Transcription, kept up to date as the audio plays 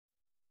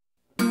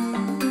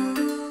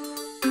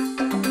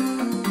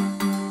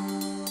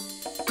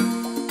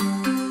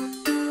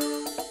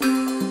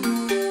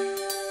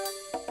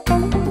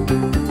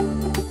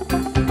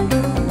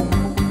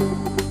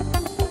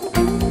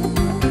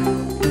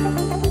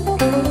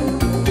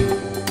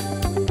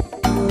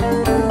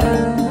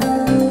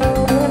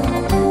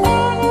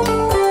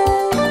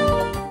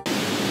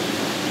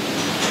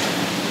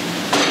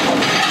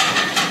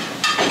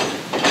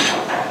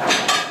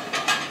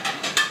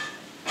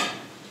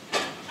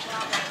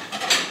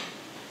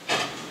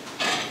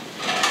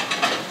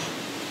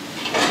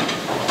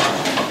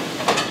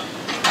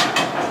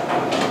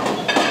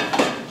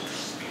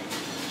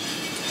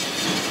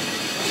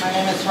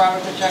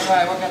Robert Pacheco.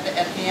 I work at the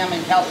FDM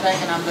in Caltech,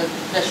 and I'm the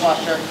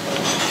dishwasher.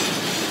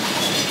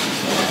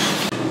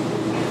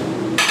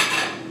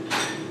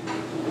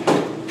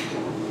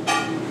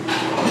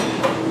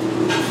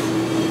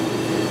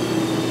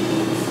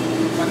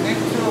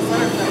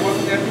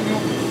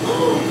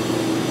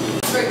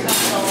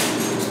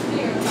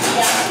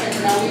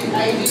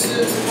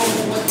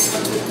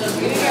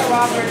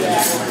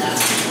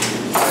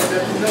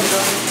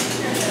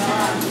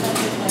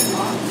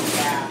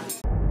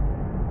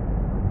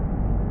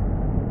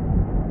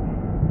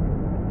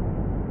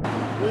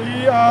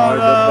 We are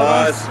the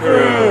bus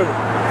crew.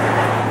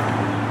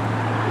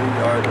 We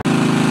are the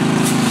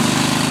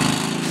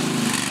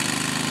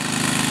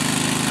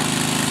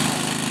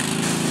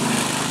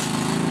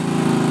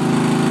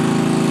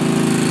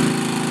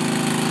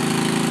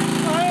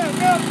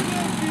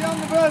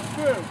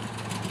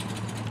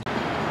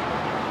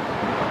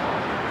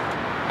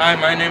Hi,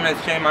 my name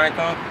is Jay Michael,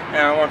 and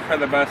I work for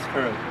the bus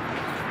crew.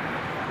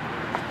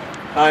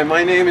 Hi,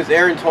 my name is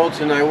Aaron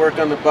Tolchin. I work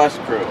on the bus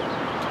crew.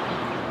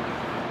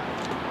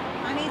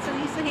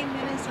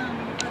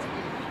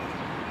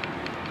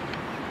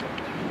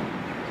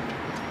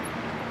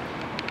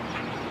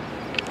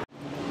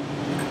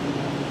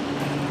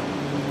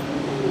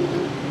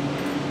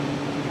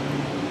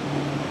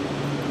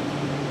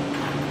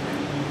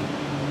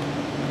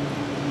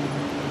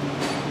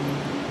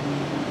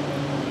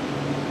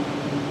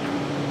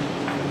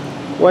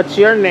 What's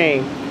your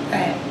name?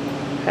 Pat.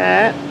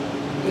 Pat?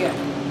 Yeah.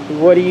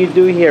 What do you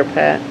do here,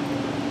 Pat?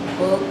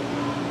 Well,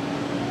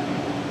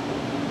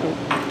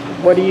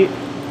 What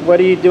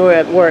do you do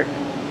at work?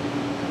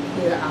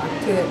 yeah, I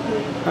cook.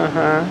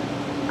 Uh-huh.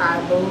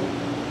 I booth.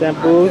 That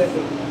booth?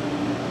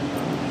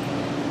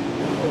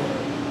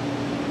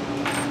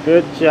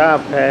 Good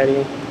job,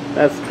 Patty.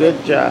 That's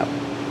good job.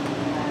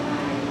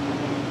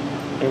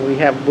 And we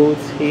have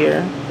booths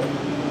here.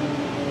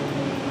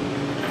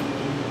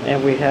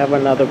 And we have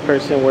another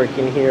person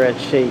working here at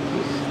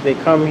Shakey's. They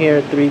come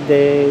here 3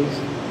 days,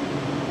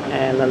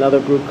 and another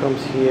group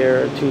comes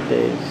here 2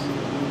 days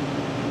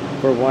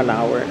for 1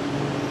 hour.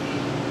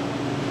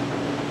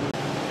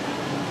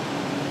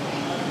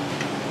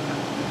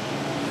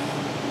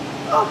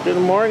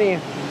 Good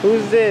morning.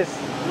 Who's this?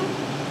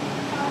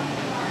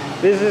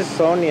 This is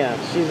Sonia.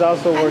 She's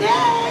also working.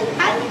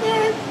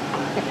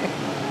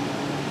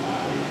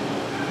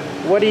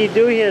 What do you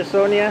do here,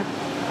 Sonia?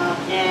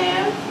 Okay.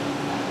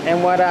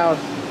 And what else?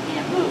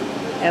 Yeah, booth.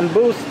 And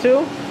booths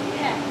too?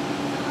 Yeah.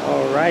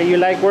 All right. You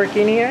like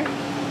working here?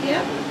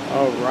 Yep.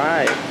 All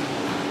right.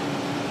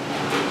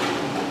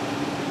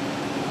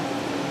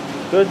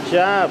 Good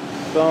job,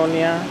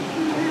 Sonia.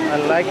 I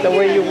like the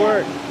way you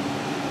work.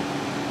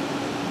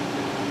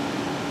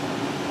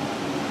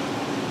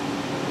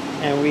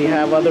 And we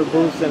have other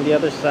booths on the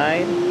other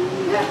side.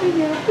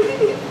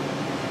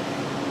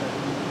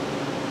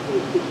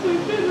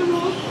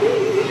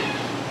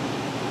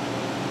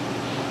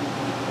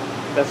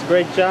 That's a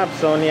great job,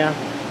 Sonia.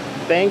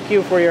 Thank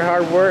you for your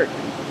hard work.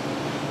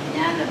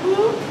 And the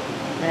booth.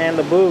 And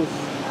the booths.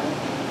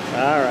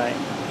 All right.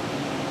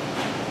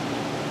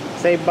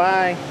 Say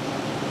bye.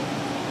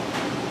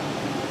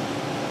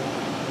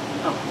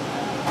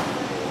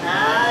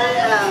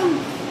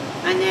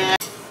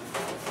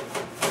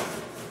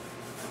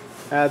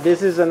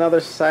 This is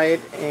another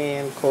site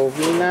in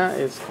Covina.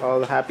 It's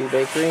called Happy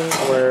Bakery,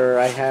 where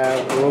I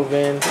have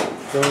Ruben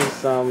doing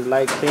some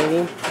light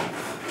cleaning.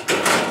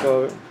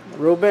 So,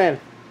 Ruben,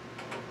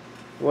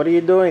 what are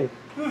you doing?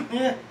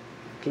 Yeah.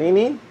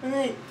 Cleaning?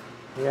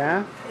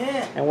 Yeah?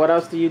 Yeah. And what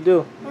else do you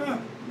do?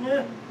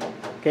 Yeah.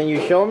 Can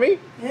you show me?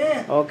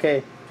 Yeah.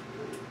 Okay.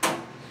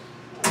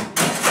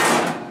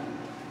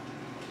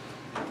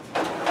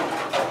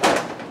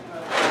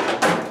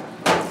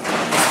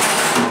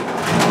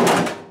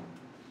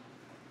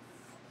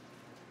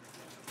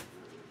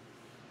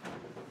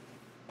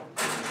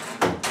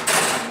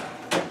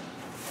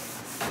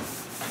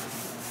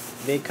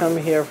 They come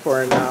here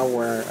for an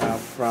hour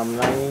from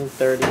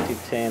 9:30 to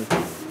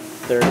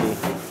 10:30.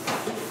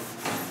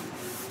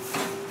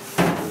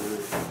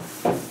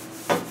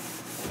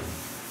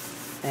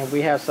 And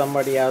we have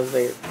somebody else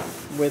there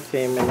with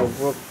him in the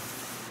book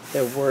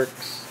that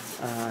works.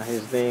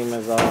 His name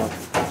is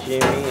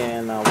Jimmy,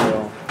 and I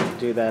will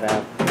do that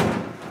after.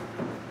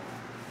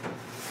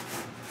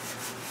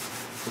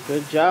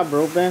 Good job,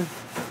 Ruben.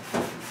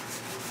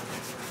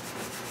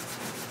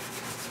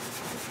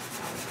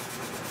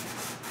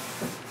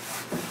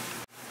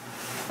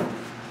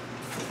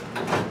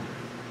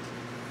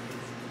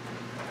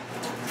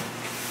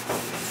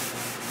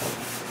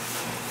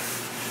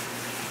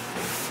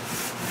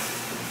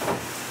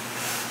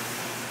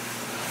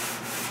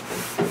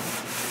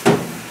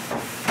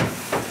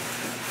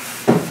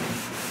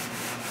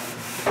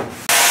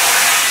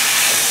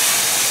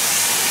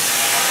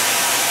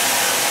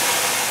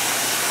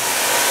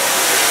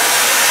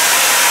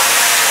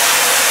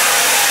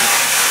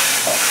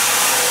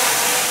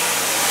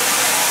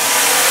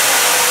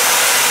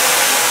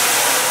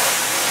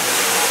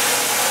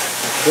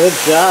 Good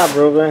job,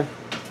 Ruben.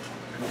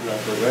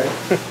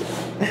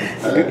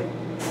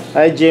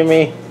 Hi,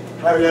 Jimmy.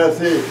 How do I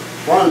say?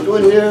 What I'm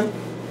doing here,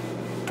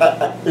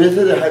 this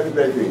is a happy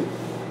bakery.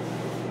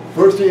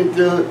 First thing you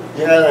do,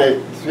 you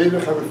gotta sweep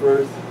the cover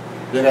first.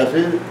 You gotta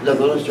sweep the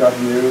little shop in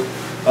here.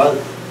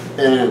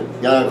 And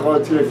you gotta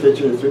go to the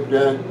kitchen and sweep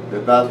that, the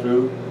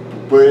bathroom.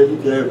 Put it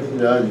together, pick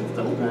it up, you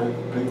stop pan,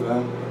 pick it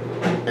up.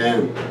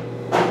 And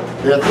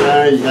after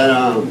that, you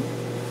gotta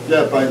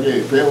get by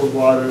day, fill with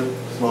water,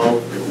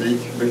 salt, and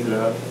bleach, mix it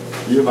up.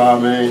 You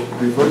barmaid.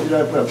 Before you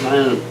gotta put a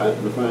plan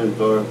at the front of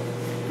the door.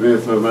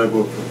 Really, so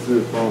available for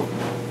the fall.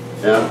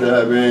 And after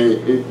that, man,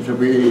 it should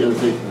be in the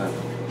six now.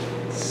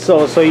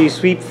 So you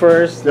sweep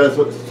first. That's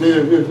what, see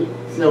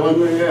that one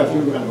doing? Yeah, see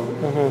that one.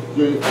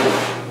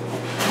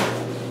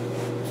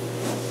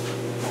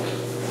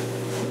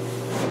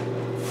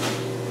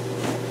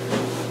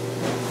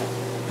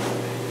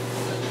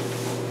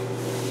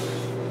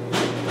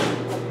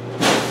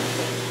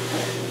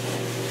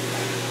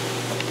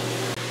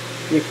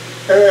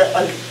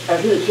 I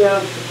can't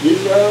tell.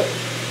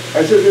 I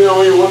said you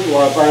only once in a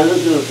while, but I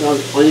listen to the sound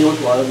only once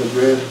in a while, the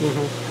bread.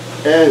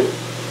 And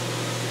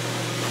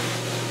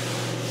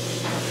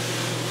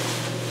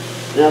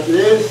after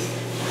this,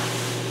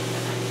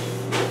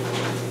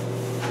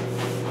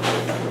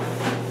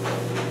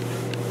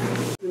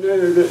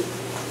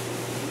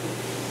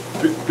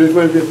 this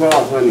one gets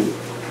off, honey.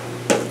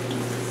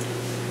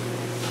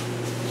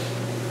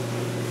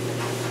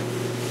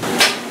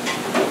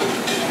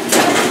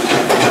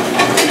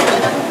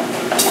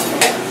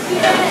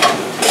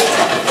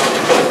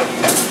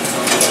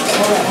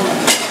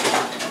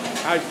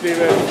 Hi,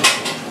 Steven.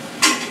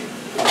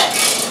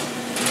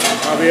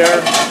 Javier.